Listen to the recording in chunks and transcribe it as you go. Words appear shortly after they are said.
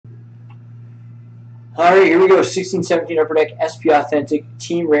Alright, here we go. 16-17 Upper Deck SP Authentic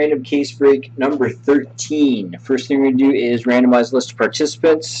Team Random Case Break number 13. First thing we're going to do is randomize list of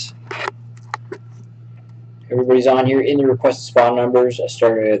participants. Everybody's on here in the requested spot numbers. I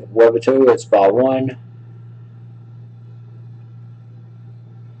started with Webito at spot 1.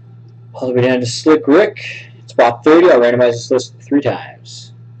 All the way down to Slick Rick. Spot 30. I'll randomize this list 3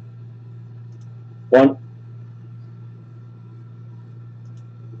 times. 1,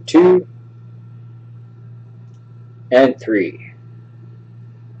 2, and 3.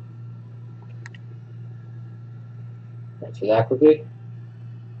 Answer that quickly.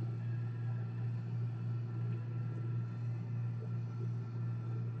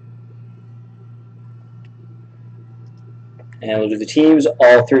 And we'll do the teams.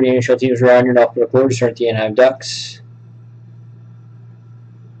 All 30 NHL teams are on your alphabetical order, starting at the Anaheim Ducks.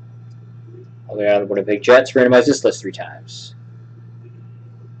 All the way out of the Winnipeg Jets. Randomize this list 3 times.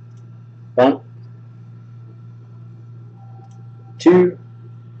 1, 2,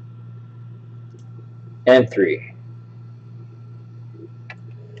 and 3.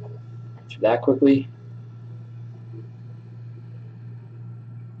 Answer that quickly.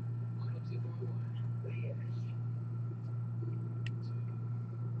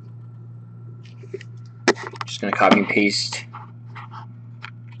 Just going to copy and paste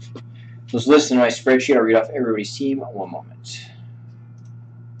those lists in my spreadsheet. I'll read off everybody's team. One moment.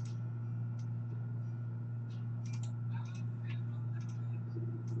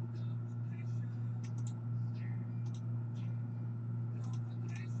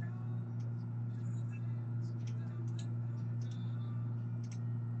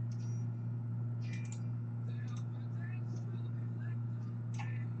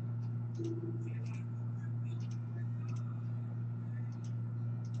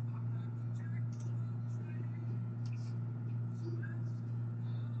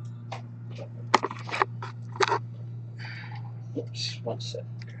 Oops, 1 sec.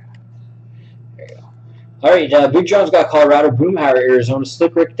 There you go. All right, Big John's got Colorado, Boomhauer, Arizona,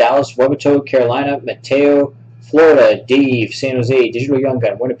 Slick Rick, Dallas, Webito, Carolina, Mateo, Florida, Dave, San Jose, Digital Young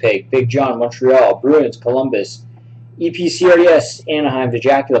Gun, Winnipeg, Big John, Montreal, Bruins, Columbus, EPCRDS, Anaheim,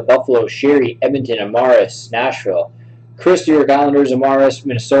 Dejacula, Buffalo, Sherry, Edmonton, Amaris, Nashville, Chris, New York Islanders, Amaris,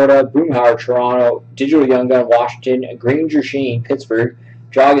 Minnesota, Boomhauer, Toronto, Digital Young Gun, Washington, Granger, Shane, Pittsburgh,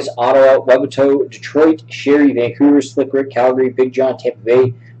 Joggis, Ottawa, Webito, Detroit, Sherry, Vancouver, Slick Rick, Calgary, Big John, Tampa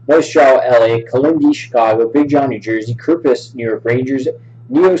Bay, Moistral, LA, Kalindi, Chicago, Big John, New Jersey, Kirpus, New York Rangers,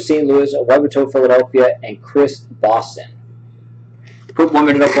 Neo, St. Louis, Webito, Philadelphia, and Chris, Boston. Put 1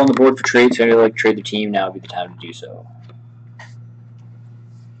 minute up on the board for trade, so if you'd like to trade the team, now would be the time to do so.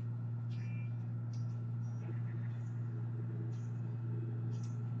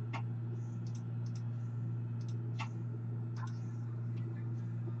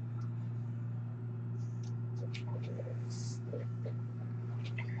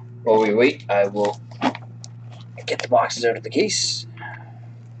 While we wait, I will get the boxes out of the case.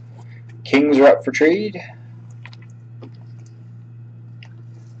 Kings are up for trade.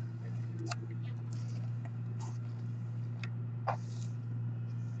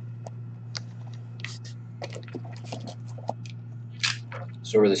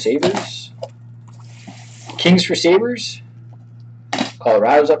 So are the Sabres. Kings for Sabres.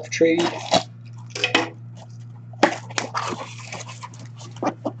 Colorado's up for trade.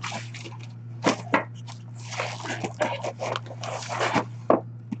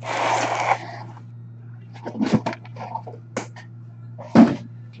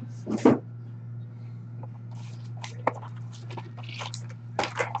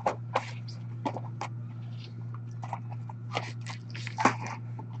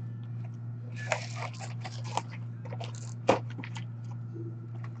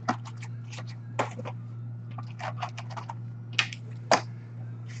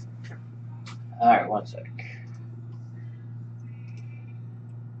 Alright, 1 sec.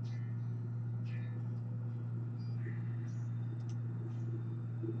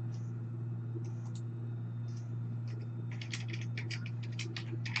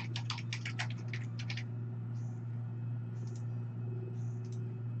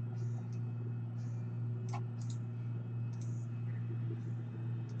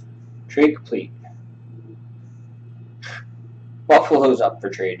 Trade complete. Buffalo's up for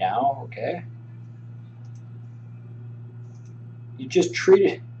trade now, okay. You just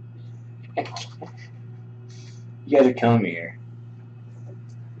traded. You guys are killing me here.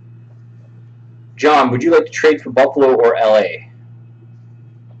 John, would you like to trade for Buffalo or LA?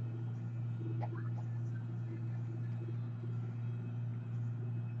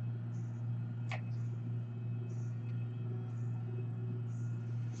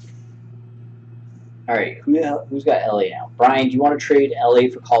 All right, who's got LA now? Brian, do you want to trade LA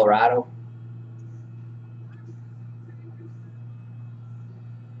for Colorado?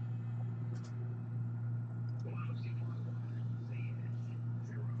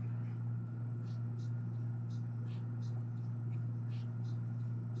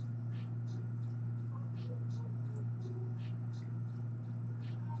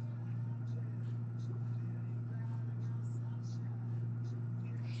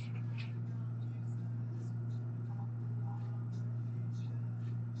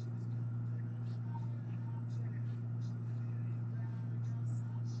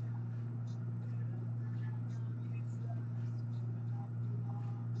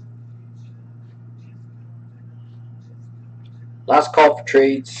 Last call for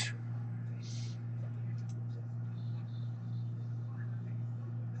trades.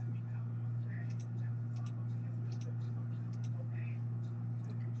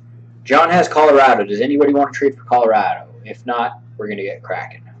 John has Colorado. Does anybody want to trade for Colorado? If not, we're going to get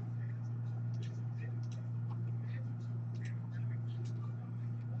cracking.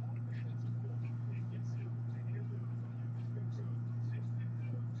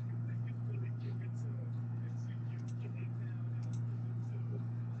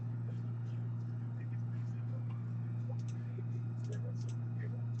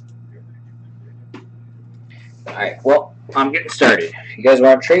 All right, well, I'm getting started. You guys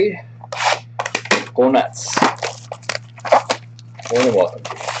want to trade? Go nuts. More than welcome.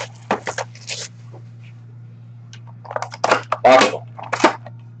 Possible.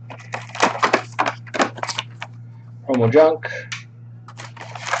 Promo junk.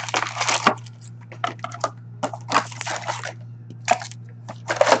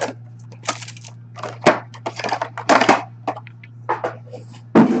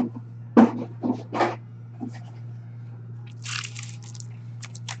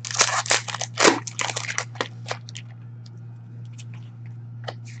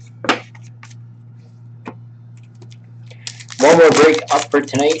 One more break up for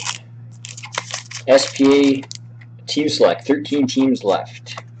tonight. SPA team select. 13 teams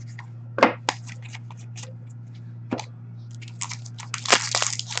left.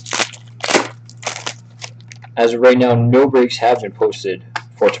 As of right now, no breaks have been posted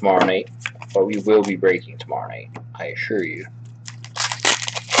for tomorrow night, but we will be breaking tomorrow night, I assure you.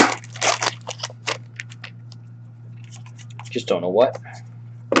 Just don't know what.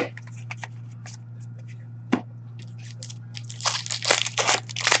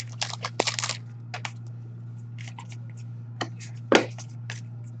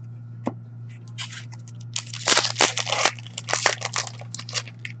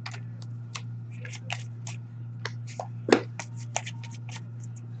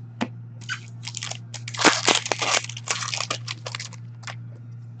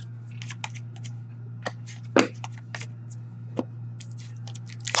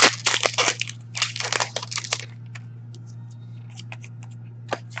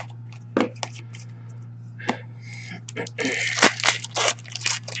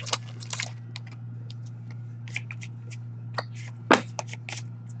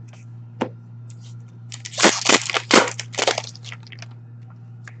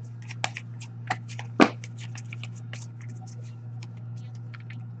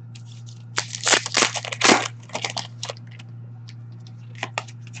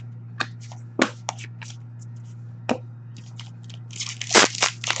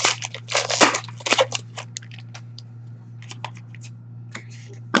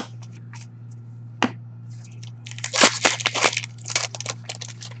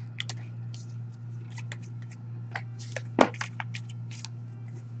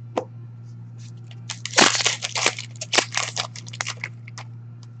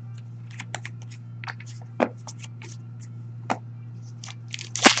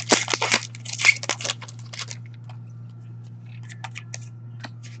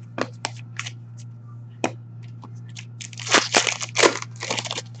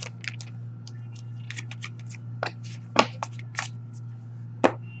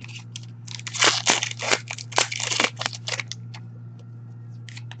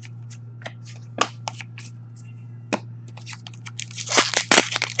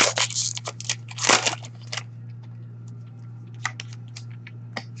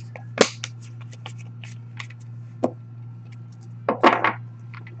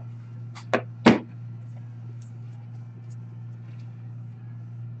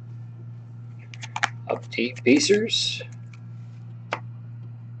 Update Pacers.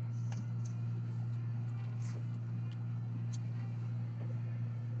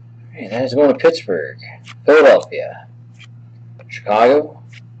 Hey, that is going to Pittsburgh, Philadelphia, Chicago,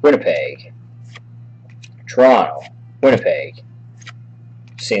 Winnipeg, Toronto, Winnipeg,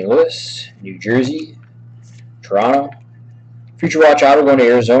 St. Louis, New Jersey, Toronto. Future Watch Auto going to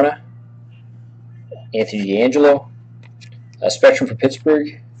Arizona, Anthony DeAngelo. Spectrum for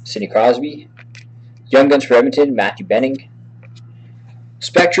Pittsburgh, Sidney Crosby. Young Guns for Edmonton, Matthew Benning.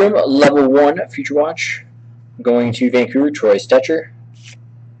 Spectrum Level 1 Future Watch going to Vancouver, Troy Stecher.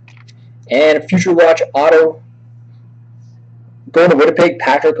 And Future Watch Auto going to Winnipeg,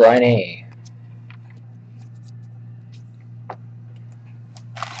 Patrick Laine.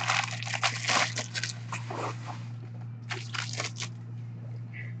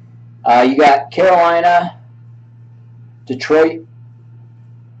 You got Carolina, Detroit,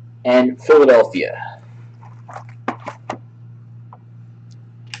 and Philadelphia.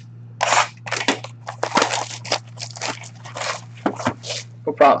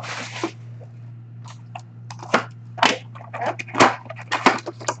 No problem.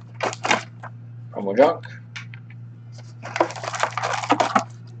 Promo junk.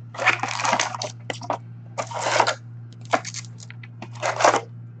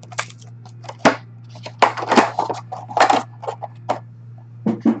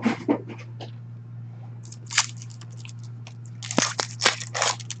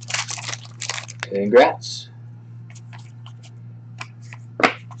 Congrats.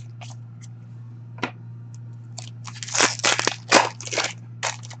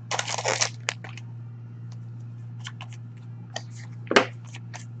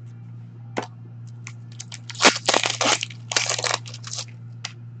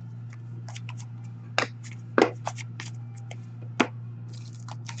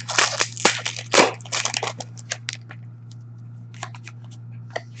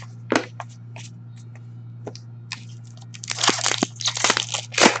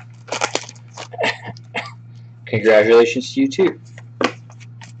 Congratulations to you too.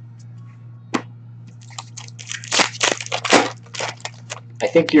 I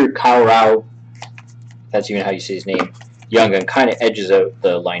think your Kyle Rao, that's even how you say his name, Young Gun, kind of edges out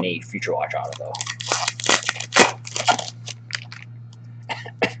the Line 8 Future Watch Auto though.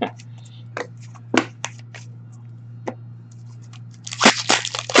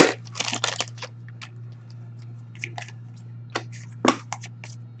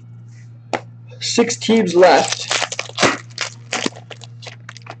 Six teams left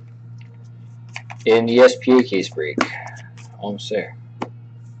in the SPA case break. Almost there.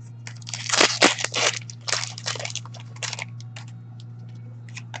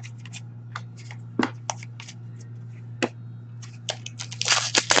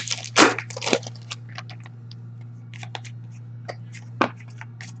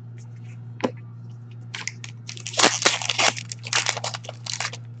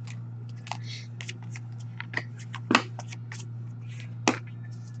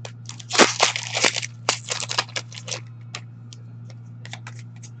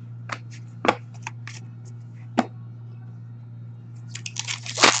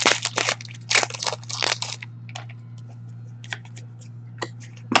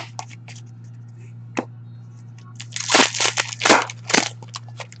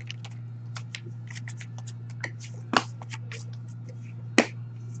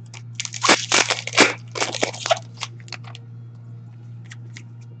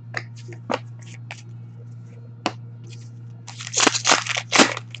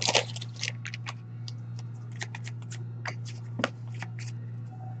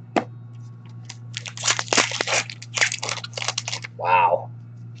 Wow.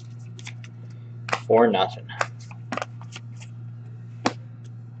 4-0.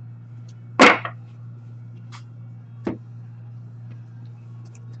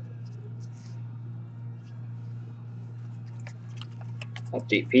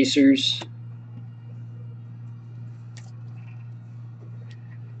 Update Pacers.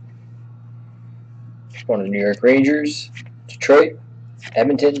 One of the New York Rangers, Detroit,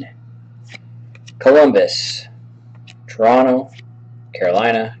 Edmonton, Columbus, Toronto,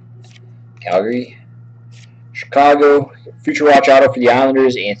 Carolina, Calgary, Chicago. Future Watch Auto for the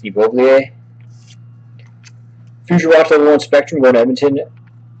Islanders, Anthony Beauvillier. Future Watch Level 1 Spectrum going to Edmonton,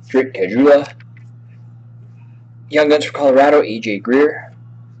 Drake Caggiula. Young Guns for Colorado, AJ Greer.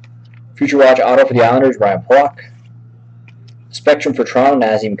 Future Watch Auto for the Islanders, Ryan Pollock. Spectrum for Toronto,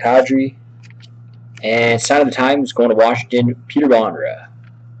 Nazem Kadri. And Sign of the Times going to Washington, Peter Bondra.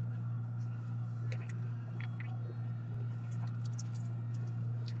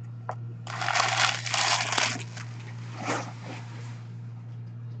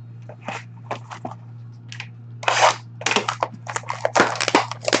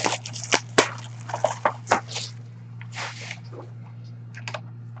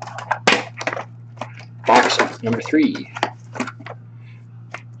 Box Number 3.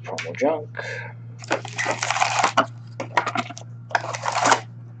 Promo junk.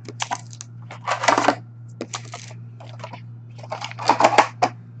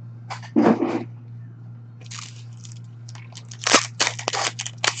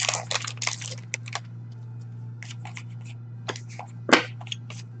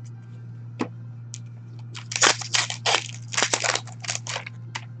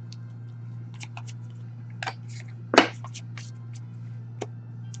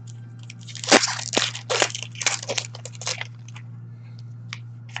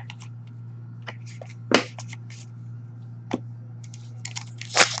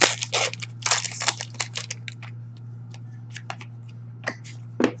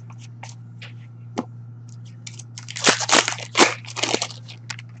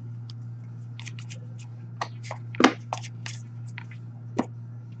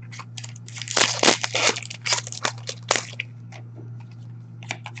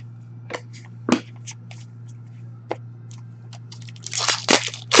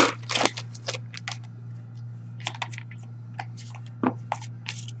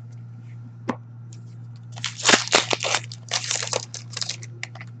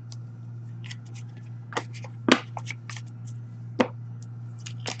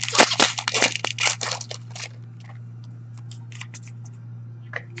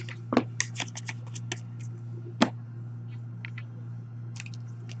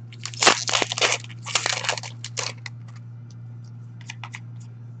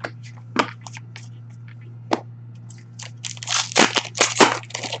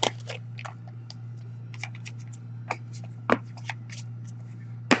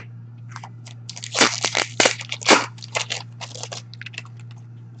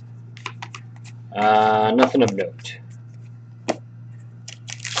 Nothing of note.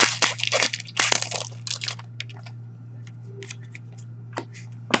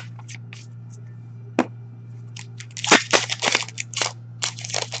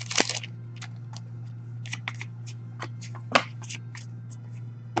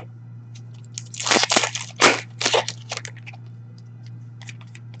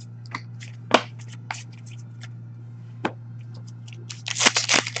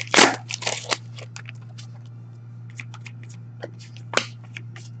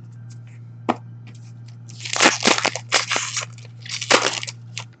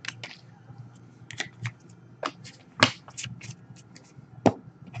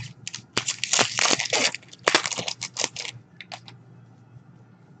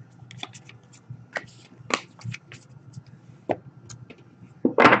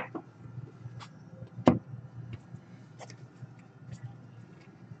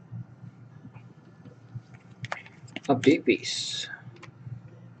 Update base.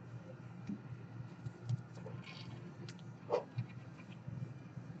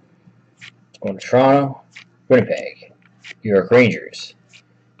 Going to Toronto, Winnipeg, New York Rangers,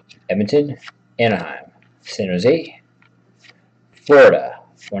 Edmonton, Anaheim, San Jose, Florida,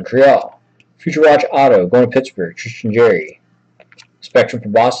 Montreal. Future Watch Auto going to Pittsburgh, Tristan Jarry. Spectrum for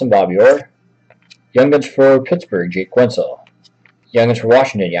Boston, Bobby Orr. Young Guns for Pittsburgh, Jake Quensel. Young Guns for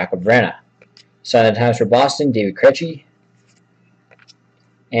Washington, Jakob Vrana. Silent Times for Boston, David Krejci.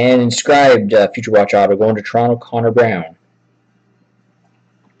 And inscribed Future Watch Auto going to Toronto, Connor Brown.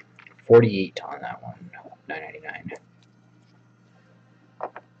 48 on that one, $9.99.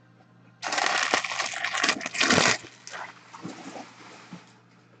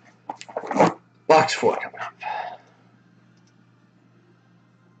 Box 4 coming up.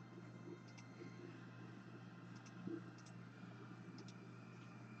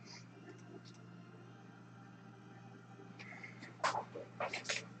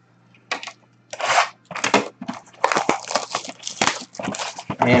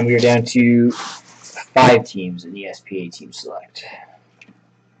 And we are down to 5 teams in the SPA Team Select.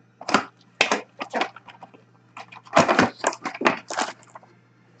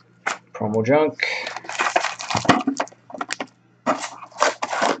 Promo junk.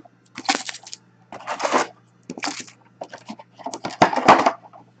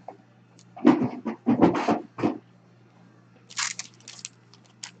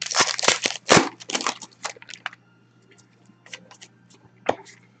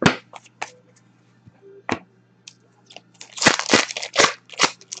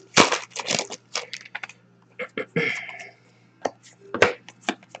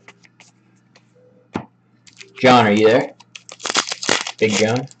 John, are you there? Big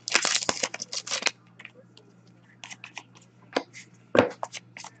John?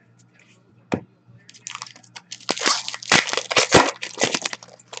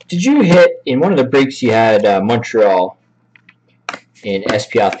 Did you hit in one of the breaks you had Montreal in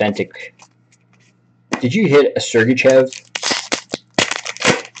SP Authentic? Did you hit a Sergachev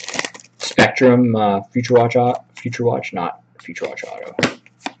Spectrum Future Watch not Future Watch Auto?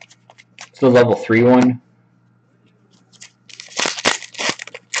 It's the level 3 one.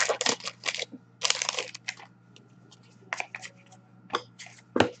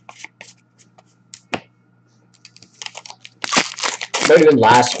 Might have been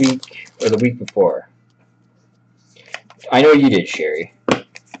last week or the week before. I know you did, Sherry.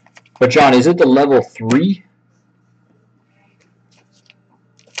 But John, is it the level 3?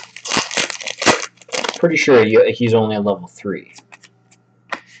 Pretty sure he's only a level 3.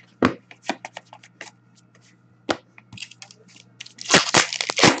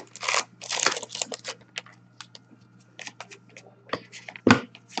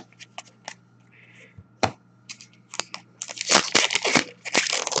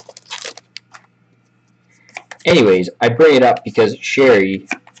 Anyways, I bring it up because Sherry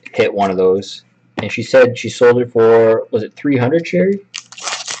hit one of those, and she said she sold it for, was it 300, Sherry?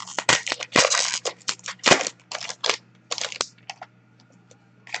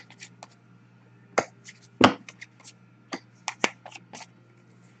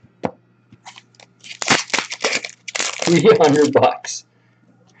 $300.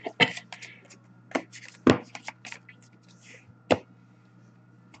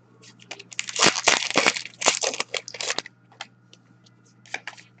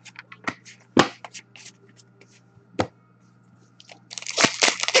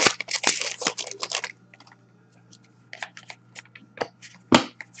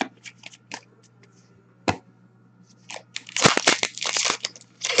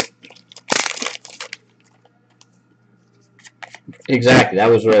 Exactly, that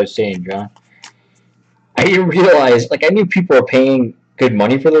was what I was saying, John. I didn't realize, like, I knew people were paying good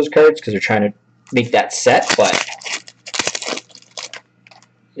money for those cards because they're trying to make that set, but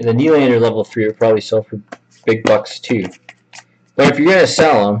the Nylander level 3 would probably sell for big bucks too. But if you're going to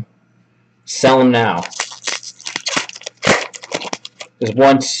sell them now. Because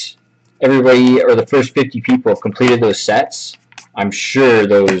once everybody, or the first 50 people have completed those sets, I'm sure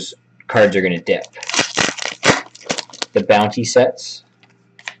those cards are going to dip. The bounty sets.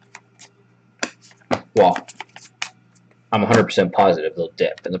 Well, I'm 100% positive they'll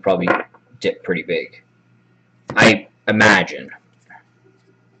dip, and they'll probably dip pretty big. I imagine.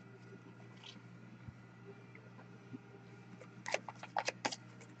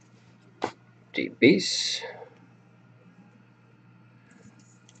 Deep base.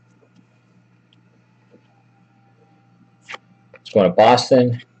 It's going to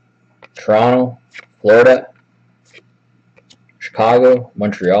Boston, Toronto, Florida, Chicago,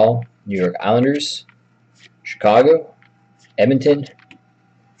 Montreal, New York Islanders, Chicago, Edmonton,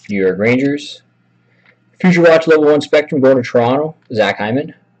 New York Rangers. Future Watch level 1 Spectrum going to Toronto, Zach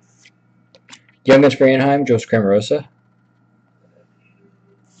Hyman. Young Guns for Anaheim, Joseph Cramarosa.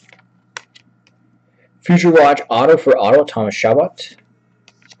 Future Watch Auto for Ottawa, Thomas Chabot.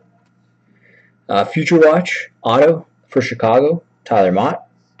 Future Watch Auto for Chicago, Tyler Mott.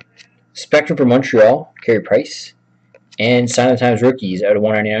 Spectrum for Montreal, Carey Price. And Sign of the Times rookies out of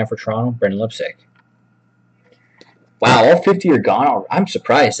 199 for Toronto, Brendan Lipsick. Wow, all 50 are gone. I'm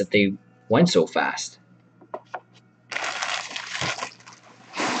surprised that they went so fast.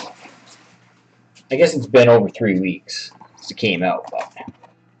 I guess it's been over 3 weeks since it came out, but...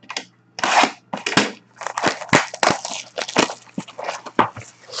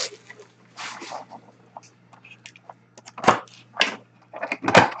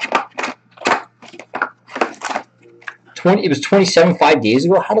 It was 27 5 days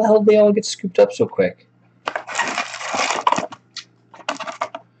ago. How the hell did they all get scooped up so quick?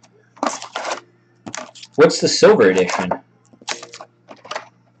 What's the silver edition?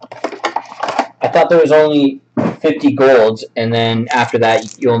 I thought there was only 50 golds, and then after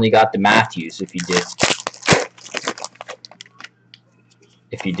that you only got the Matthews if you did.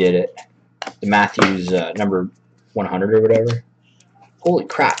 If you did it. The Matthews number 100 or whatever. Holy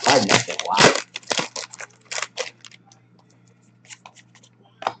crap, 5-0. Wow.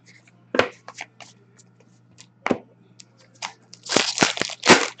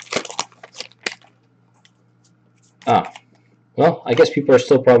 Oh, well, I guess people are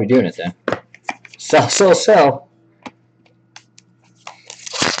still probably doing it then. Sell, sell, sell.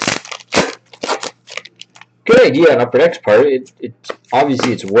 Good idea on Upper Deck's part.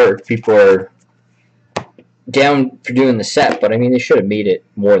 Obviously it's worked. People are down for doing the set, but I mean they should have made it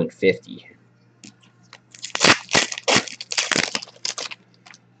more than 50.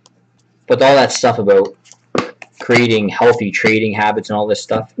 But all that stuff about creating healthy trading habits and all this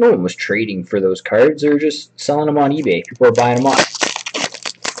stuff. No one was trading for those cards. They were just selling them on eBay. People are buying them up.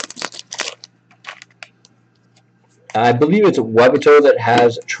 I believe it's Webito that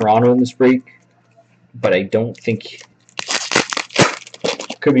has Toronto in this break, but I don't think,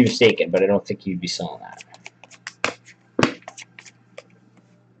 could be mistaken, but I don't think he'd be selling that.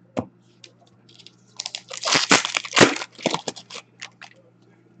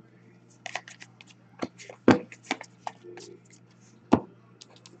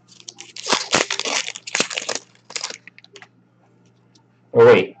 Oh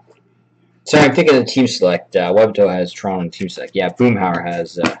wait, sorry, I'm thinking of the team select. Webito has Toronto in team select. Yeah, Boomhauer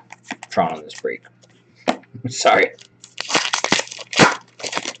has Toronto in this break. Sorry.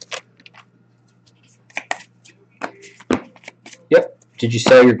 Yep. Did you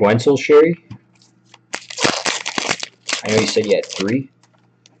sell your Gwenzel, Sherry? I know you said you had 3.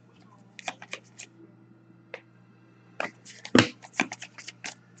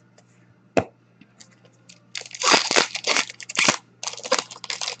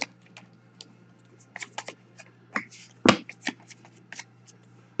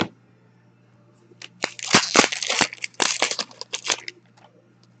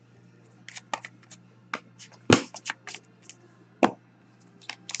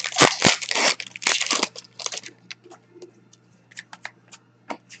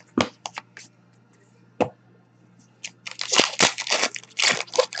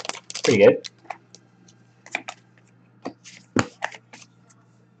 Pretty good.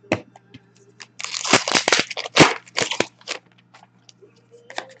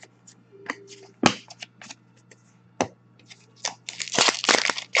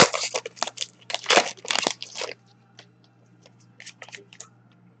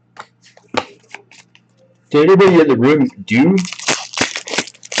 Did anybody in the room do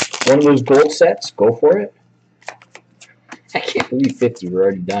one of those gold sets? Go for it. I can't believe 50. We're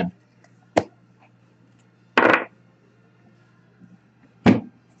already done.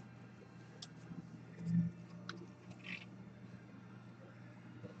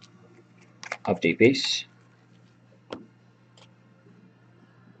 Update base.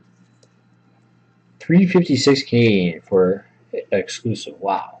 356 Canadian for exclusive.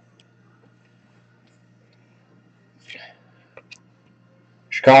 Wow.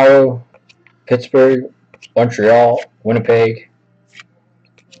 Chicago, Pittsburgh, Montreal, Winnipeg,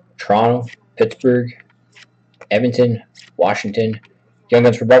 Toronto, Pittsburgh, Edmonton, Washington. Young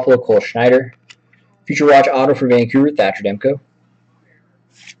Guns for Buffalo, Cole Schneider. Future Watch Auto for Vancouver, Thatcher Demko.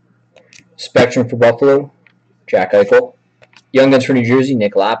 Spectrum for Buffalo, Jack Eichel. Young Guns for New Jersey,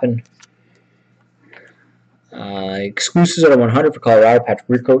 Nick Lappin. Exclusives out of 100 for Colorado, Patrick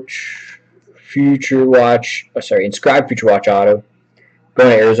Weircoach. Future Watch, Inscribed Future Watch Auto. Going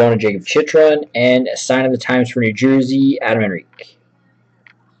to Arizona, Jacob Chitron. And a Sign of the Times for New Jersey, Adam Henrique.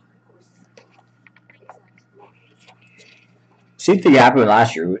 Same thing happened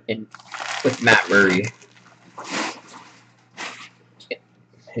last year with Matt Murray.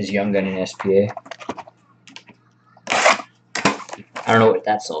 His Young Gun in SPA. I don't know what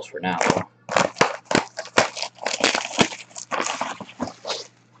that sells for now, though.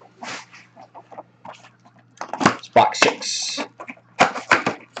 It's box 6.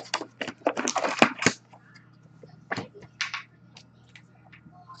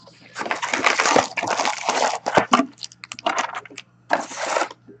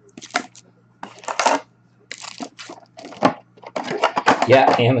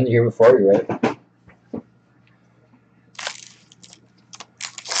 Yeah, Hammond the year before, you're right.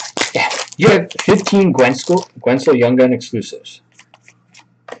 Yeah, you have 15 Gwenzel Young Gun exclusives.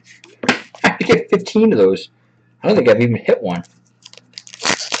 I get 15 of those. I don't think I've even hit one.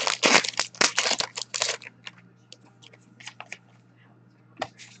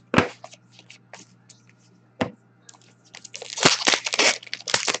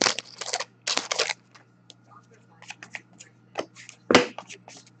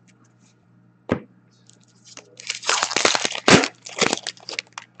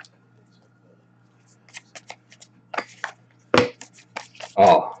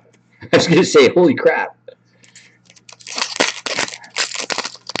 Oh, I was going to say, holy crap.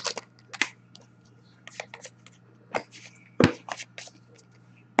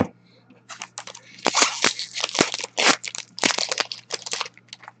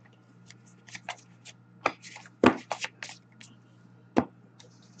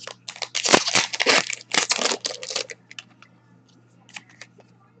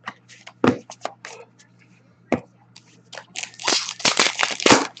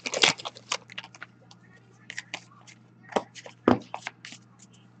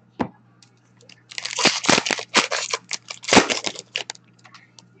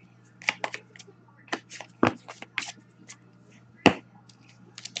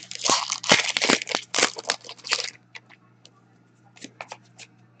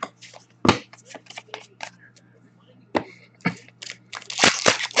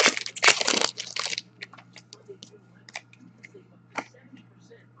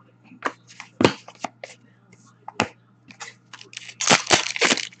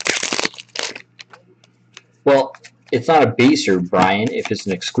 It's not a baser, Brian, if it's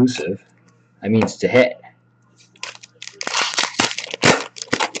an exclusive. I mean, it's to hit.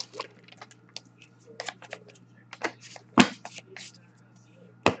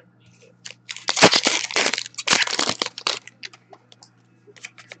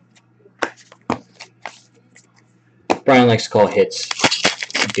 Brian likes to call hits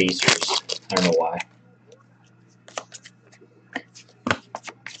basers. I don't know why.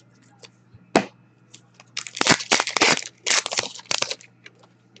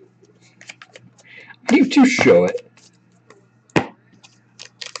 I need to show it.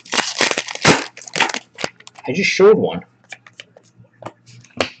 I just showed one.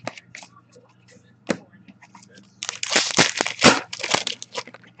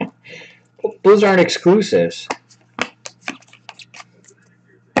 Those aren't exclusives.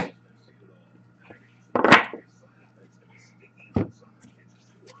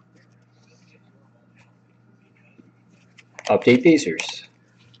 Update basers.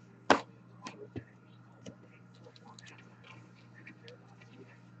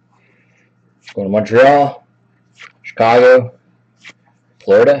 Going to Montreal, Chicago,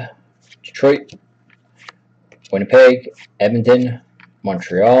 Florida, Detroit, Winnipeg, Edmonton,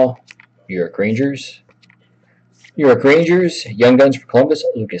 Montreal, New York Rangers, Young Guns for Columbus,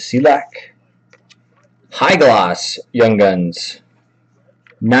 Lucas Selak, High Gloss, Young Guns,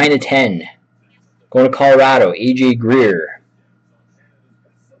 9/10. Going to Colorado, AJ Greer.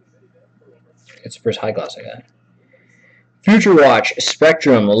 It's the first High Gloss I got. Future Watch,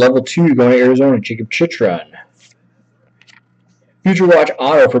 Spectrum, level 2, going to Arizona, Jacob Chitron. Future Watch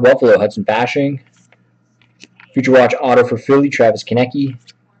Auto for Buffalo, Hudson Bashing. Future Watch Auto for Philly, Travis Konecny.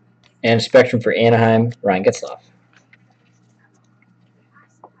 And Spectrum for Anaheim, Ryan Getzlaf.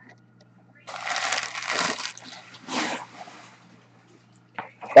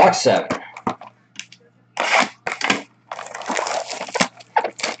 Box 7.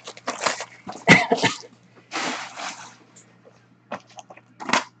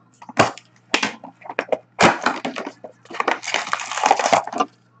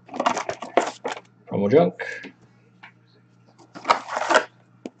 Promo junk.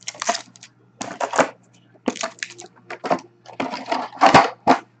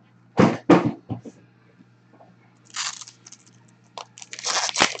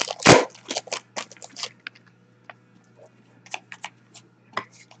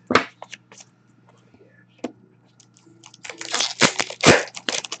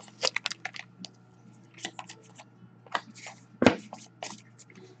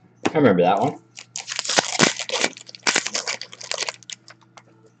 I remember that one.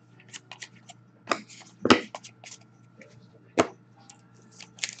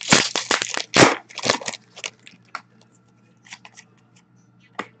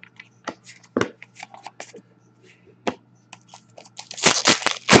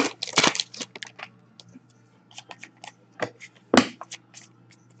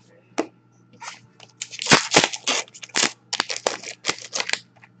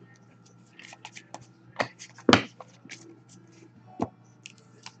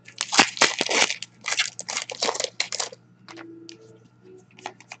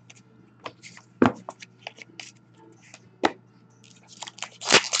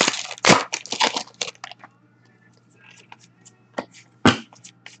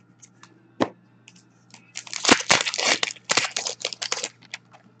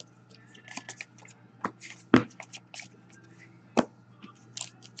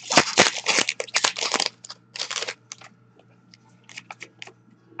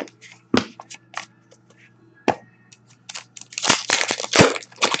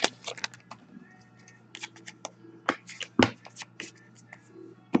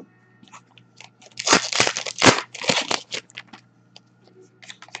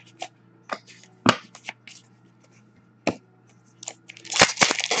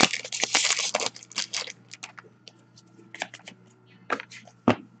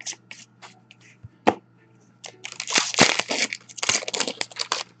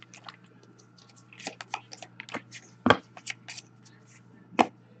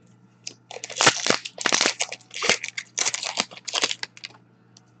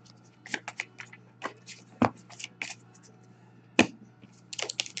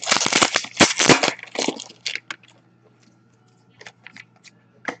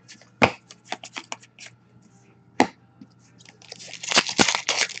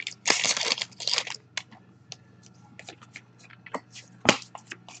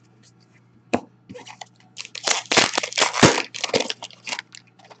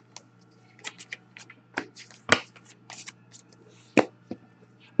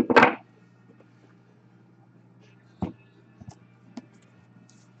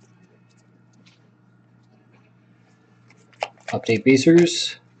 Update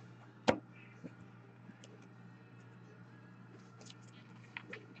basers.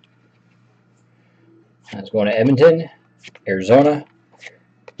 That's going to Edmonton, Arizona,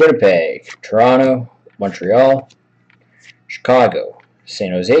 Winnipeg, Toronto, Montreal, Chicago,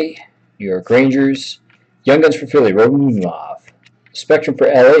 San Jose, New York Rangers, Young Guns for Philly, Romanov, Spectrum for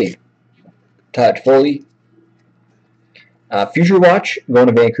LA, Todd Foley, Future Watch going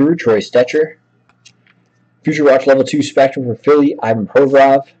to Vancouver, Troy Stetcher, Future Watch Level 2 Spectrum for Philly, Ivan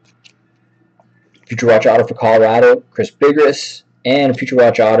Provorov, Future Watch Auto for Colorado, Chris Bigras, and Future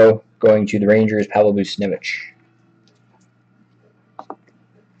Watch Auto going to the Rangers, Pavel Buchnevich.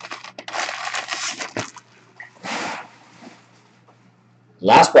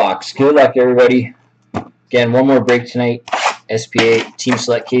 Last box. Good luck, everybody. Again, one more break tonight. SPA Team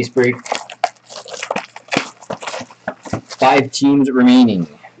Select case break. 5 teams remaining.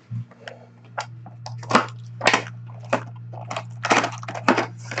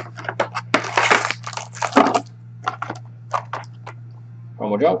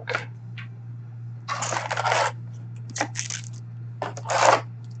 Promo junk.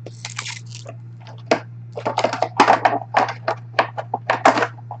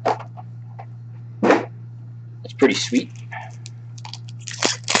 That's pretty sweet.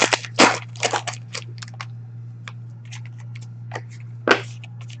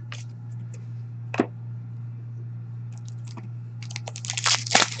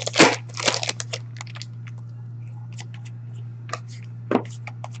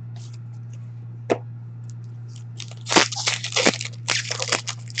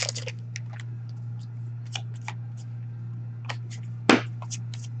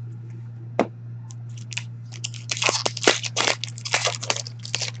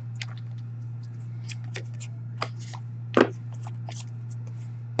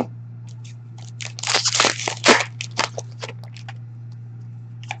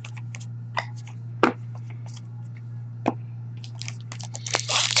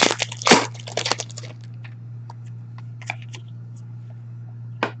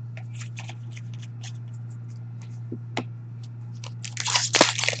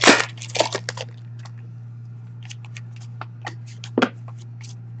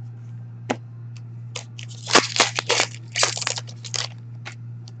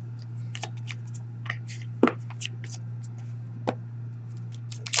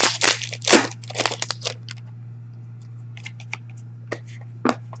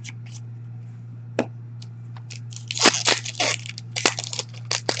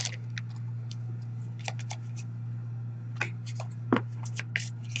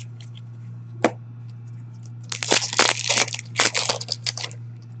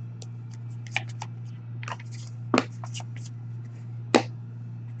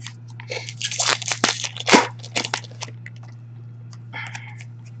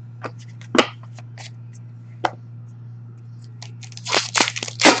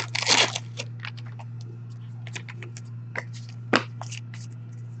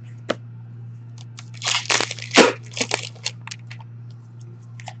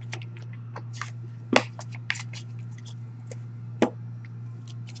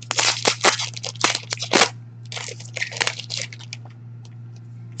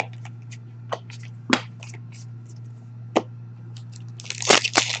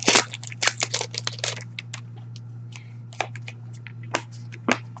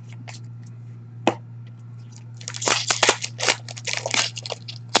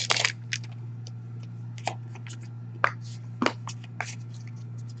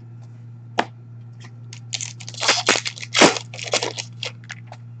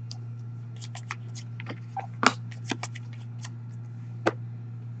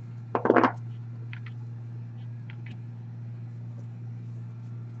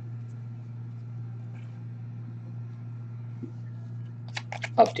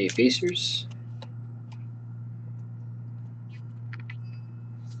 Update basers.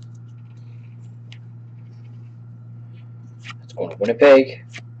 That's going to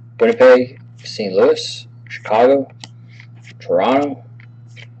Winnipeg, St. Louis, Chicago, Toronto,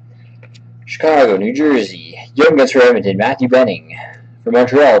 Chicago, New Jersey, Young Guns for Edmonton, Matthew Benning. For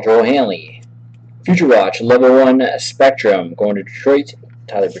Montreal, Joel Hanley. Future Watch Level 1 Spectrum going to Detroit,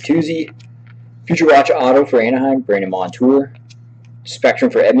 Tyler Bertuzzi. Future Watch Auto for Anaheim, Brandon Montour. Spectrum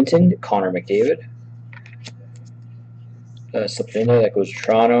for Edmonton, Connor McDavid. Something in there that goes to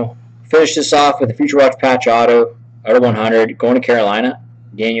Toronto. Finish this off with a Future Watch Patch Auto, out of 100, going to Carolina,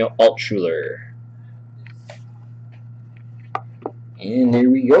 Daniel Altshuler. And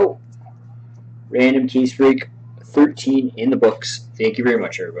there we go. Random case break 13 in the books. Thank you very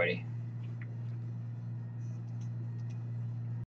much, everybody.